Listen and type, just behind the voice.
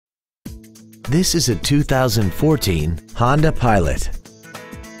This is a 2014 Honda Pilot.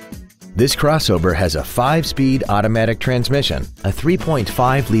 This crossover has a 5-speed automatic transmission, a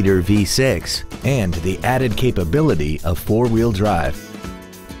 3.5-liter V6, and the added capability of 4-wheel drive.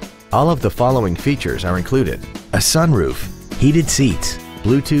 All of the following features are included: a sunroof, heated seats,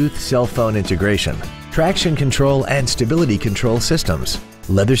 Bluetooth cell phone integration, traction control and stability control systems,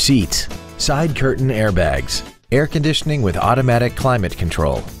 leather seats, side curtain airbags, air conditioning with automatic climate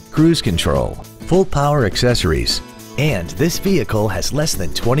control, cruise control, full power accessories, and this vehicle has less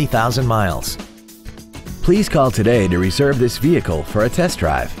than 20,000 miles. Please call today to reserve this vehicle for a test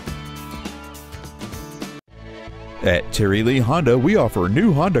drive. At Terry Lee Honda, we offer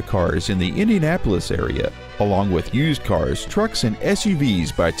new Honda cars in the Indianapolis area, along with used cars, trucks, and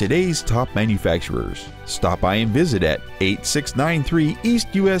SUVs by today's top manufacturers. Stop by and visit at 8693 East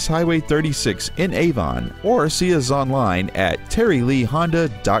US Highway 36 in Avon, or see us online at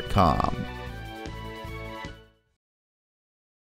terryleehonda.com.